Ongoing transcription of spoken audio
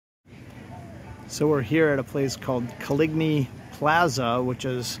So we're here at a place called Coligny Plaza, which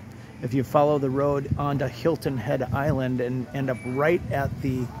is, if you follow the road onto Hilton Head Island and end up right at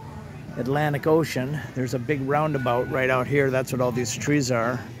the Atlantic Ocean, there's a big roundabout right out here. That's what all these trees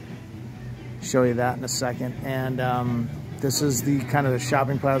are. Show you that in a second. And this is the kind of the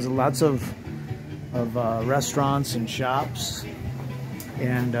shopping plaza. Lots of restaurants and shops.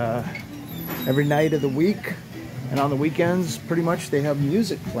 And every night of the week and on the weekends, pretty much they have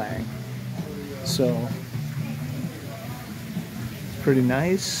music playing. So it's pretty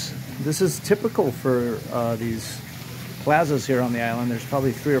nice. This is typical for these plazas here on the island. There's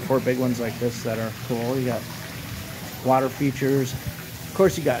probably 3 or 4 big ones like this that are cool. You got water features. Of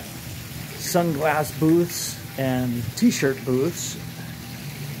course, you got sunglass booths and t-shirt booths.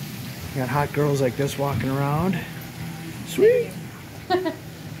 You got hot girls like this walking around. Sweet.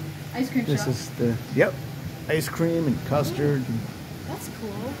 Ice cream this shop. Is the, yep, ice cream and custard. That's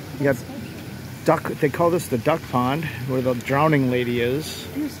cool. You got duck, they call this the duck pond, where the drowning lady is.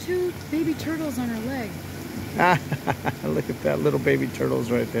 And there's 2 baby turtles on her leg. Look at that, little baby turtles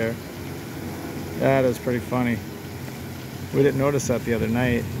right there. That is pretty funny. We didn't notice that the other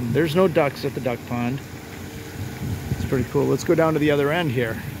night. There's no ducks at the duck pond. It's pretty cool. Let's go down to the other end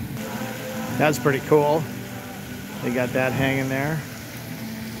here. That's pretty cool. They got that hanging there.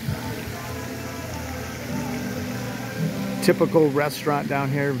 Typical restaurant down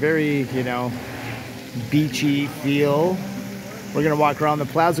here. Very, you know, beachy feel. We're gonna walk around. The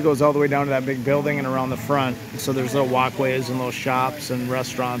plaza goes all the way down to that big building and around the front. So there's little walkways and little shops and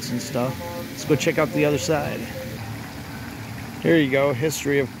restaurants and stuff. Let's go check out the other side. Here you go,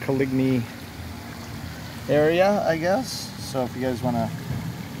 history of Coligny area, I guess. So if you guys wanna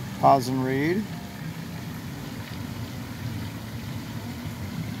pause and read.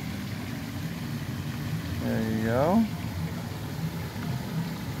 There you go.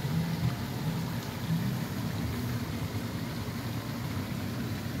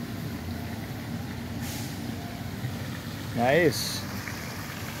 Nice.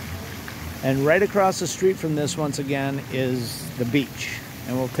 And right across the street from this, once again, is the beach.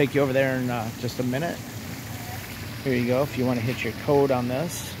 And we'll take you over there in just a minute. Here you go, if you want to hit your code on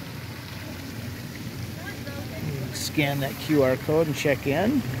this. Scan that QR code and check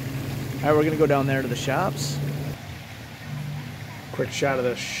in. All right, we're gonna go down there to the shops. Quick shot of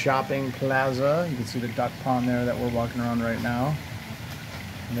the shopping plaza. You can see the duck pond there that we're walking around right now.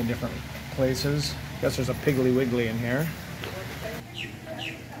 And the different places. Guess there's a Piggly Wiggly in here.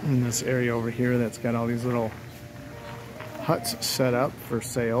 In this area over here that's got all these little huts set up for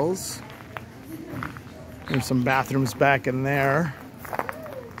sales. There's some bathrooms back in there.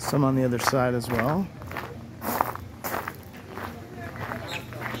 Some on the other side as well.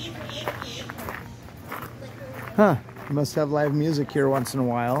 Huh, you must have live music here once in a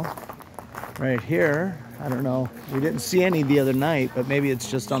while. Right here, I don't know. We didn't see any the other night, but maybe it's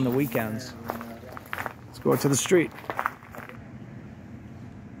just on the weekends. Let's go to the street.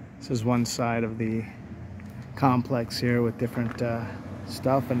 This is one side of the complex here with different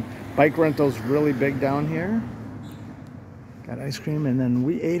stuff, and bike rental's really big down here. Got ice cream, and then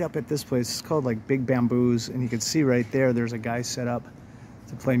we ate up at this place. It's called like Big Bamboos, and you can see right there, there's a guy set up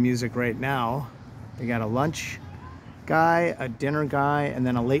to play music right now. They got a lunch guy, a dinner guy, and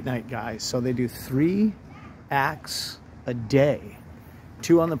then a late night guy. So they do 3 acts a day.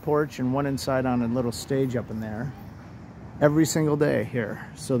 2 on the porch and 1 inside on a little stage up in there. Every single day here.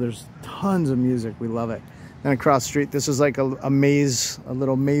 So there's tons of music. We love it. Then across the street, this is like a maze, a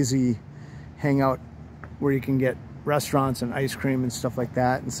little mazy hangout where you can get restaurants and ice cream and stuff like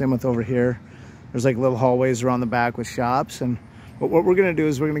that. And same with over here. There's like little hallways around the back with shops. And what we're gonna do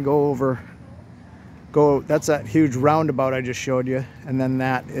is we're gonna go, that's that huge roundabout I just showed you. And then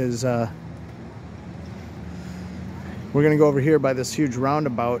that is, we're gonna go over here by this huge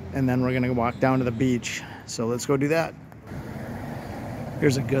roundabout, and then we're gonna walk down to the beach. So let's go do that.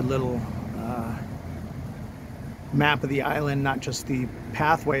 Here's a good little map of the island, not just the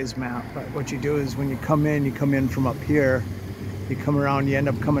pathways map, but what you do is when you come in from up here, you come around, you end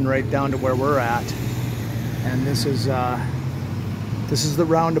up coming right down to where we're at. And this is the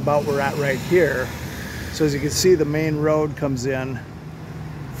roundabout we're at right here. So as you can see, the main road comes in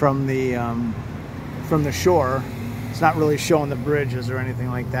from the shore. It's not really showing the bridges or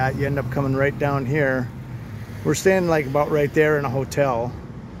anything like that. You end up coming right down here. We're staying like about right there in a hotel.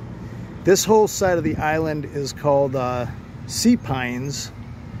 This whole side of the island is called Sea Pines,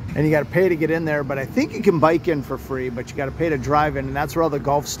 and you got to pay to get in there, but I think you can bike in for free, but you got to pay to drive in, and that's where all the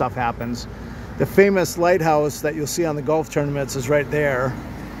golf stuff happens. The famous lighthouse that you'll see on the golf tournaments is right there.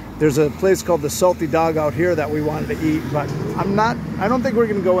 There's a place called the Salty Dog out here that we wanted to eat, but I don't think we're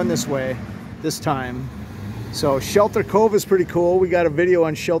gonna go in this way. this time. So Shelter Cove is pretty cool. We got a video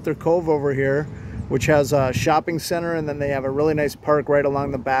on Shelter Cove over here, which has a shopping center, and then they have a really nice park right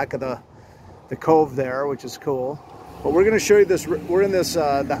along the back of the cove there, which is cool. But we're going to show you this. We're in this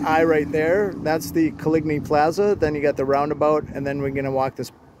the eye right there. That's the Coligny Plaza. Then you got the roundabout, and then we're going to walk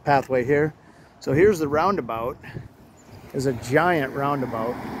this pathway here. So here's the roundabout. It's a giant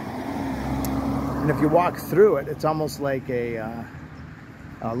roundabout, and if you walk through it, it's almost like a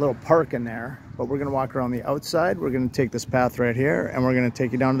little park in there. But we're going to walk around the outside. We're going to take this path right here, and we're going to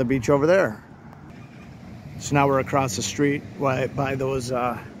take you down to the beach over there. So now we're across the street by those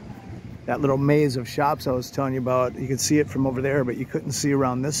that little maze of shops I was telling you about. You can see it from over there, but you couldn't see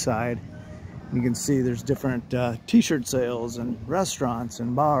around this side. You can see there's different t-shirt sales and restaurants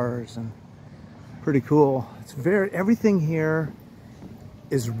and bars, and pretty cool. It's everything here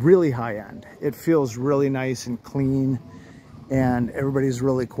is really high end. It feels really nice and clean, and everybody's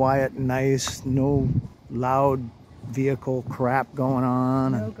really quiet and nice. No loud vehicle crap going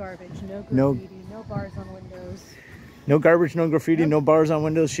on. No garbage, no graffiti, no bars on windows. No garbage, no graffiti, no bars on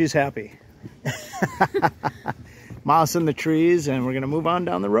windows. She's happy. Moss in the trees, and we're gonna move on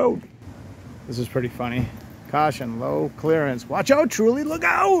down the road. This is pretty funny. Caution, low clearance. Watch out, Truly, look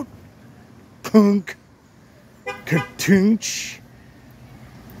out! Punk, katunch,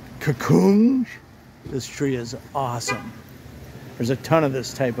 cocoon. This tree is awesome. There's a ton of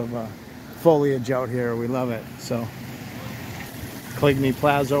this type of foliage out here. We love it. So, Coligny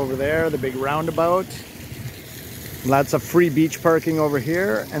Plaza over there, the big roundabout. Lots of free beach parking over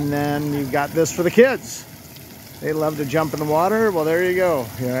here, and then you got this for the kids. They love to jump in the water. Well, there you go.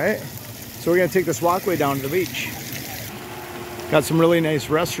 All right. So we're gonna take this walkway down to the beach. Got some really nice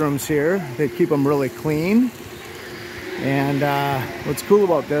restrooms here. They keep them really clean. And what's cool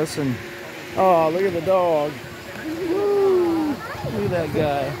about this, and oh, look at the dog. Woo, look at that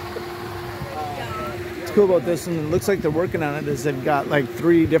guy. What's cool about this, and it looks like they're working on it, is they've got like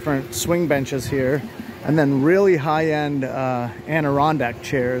 3 different swing benches here, and then really high-end Adirondack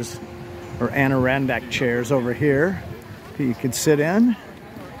chairs over here that you could sit in.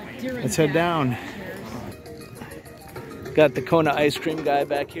 Let's head down. Got the Kona ice cream guy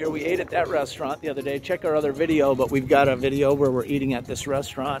back here. We ate at that restaurant the other day. Check our other video, but we've got a video where we're eating at this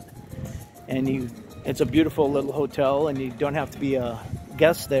restaurant, and it's a beautiful little hotel, and you don't have to be a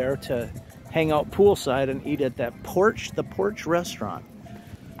guest there to hang out poolside and eat at that porch, the Porch restaurant.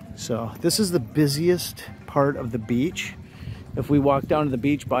 So this is the busiest part of the beach. If we walk down to the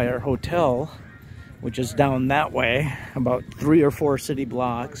beach by our hotel, which is down that way, about 3 or 4 city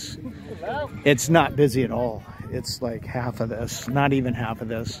blocks, it's not busy at all. It's like half of this, not even half of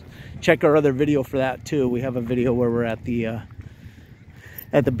this. Check our other video for that too. We have a video where we're at the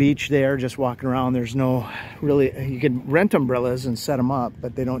beach there, just walking around. There's no really, you can rent umbrellas and set them up,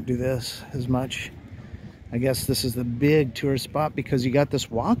 but they don't do this as much. I guess this is the big tourist spot because you got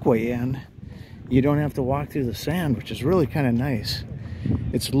this walkway in. You don't have to walk through the sand, which is really kind of nice.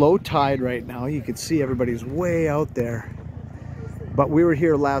 It's low tide right now. You can see everybody's way out there. But we were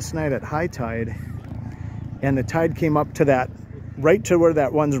here last night at high tide, and the tide came up to that, right to where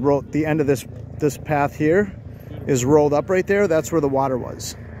that one's rolled, the end of this path here is rolled up right there. That's where the water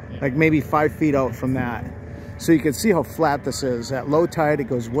was, like maybe 5 feet out from that. So you can see how flat this is. At low tide, it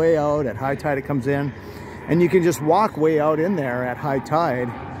goes way out. At high tide, it comes in. And you can just walk way out in there at high tide,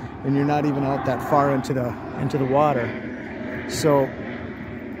 and you're not even out that far into the water. So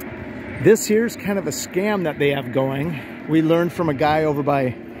this here's kind of a scam that they have going. We learned from a guy over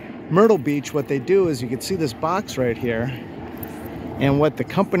by Myrtle Beach. What they do is, you can see this box right here, and what the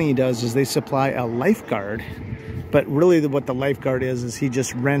company does is they supply a lifeguard, but really what the lifeguard is he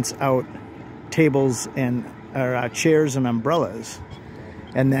just rents out tables and chairs and umbrellas,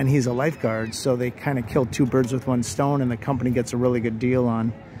 and then he's a lifeguard. So they kind of kill 2 birds with 1 stone, and the company gets a really good deal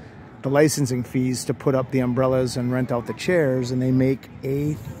on the licensing fees to put up the umbrellas and rent out the chairs, and they make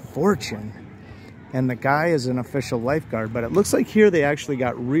a fortune. And the guy is an official lifeguard, but it looks like here they actually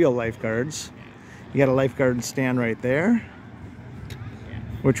got real lifeguards. You got a lifeguard stand right there,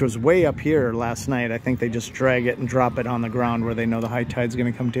 which was way up here last night. I think they just drag it and drop it on the ground where they know the high tide's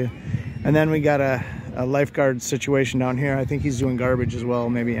gonna come to. And then we got a lifeguard situation down here. I think he's doing garbage as well,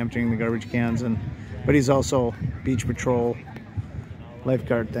 maybe emptying the garbage cans, but he's also beach patrol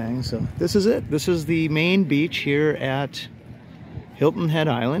lifeguard thing. So this is it. This is the main beach here at Hilton Head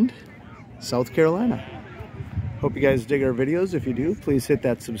Island, South Carolina. Hope you guys dig our videos. If you do, please hit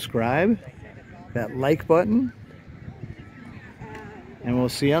that subscribe, that like button, and we'll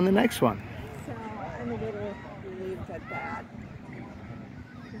see you on the next one. So I'm a little relieved at that.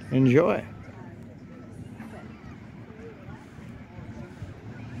 Enjoy.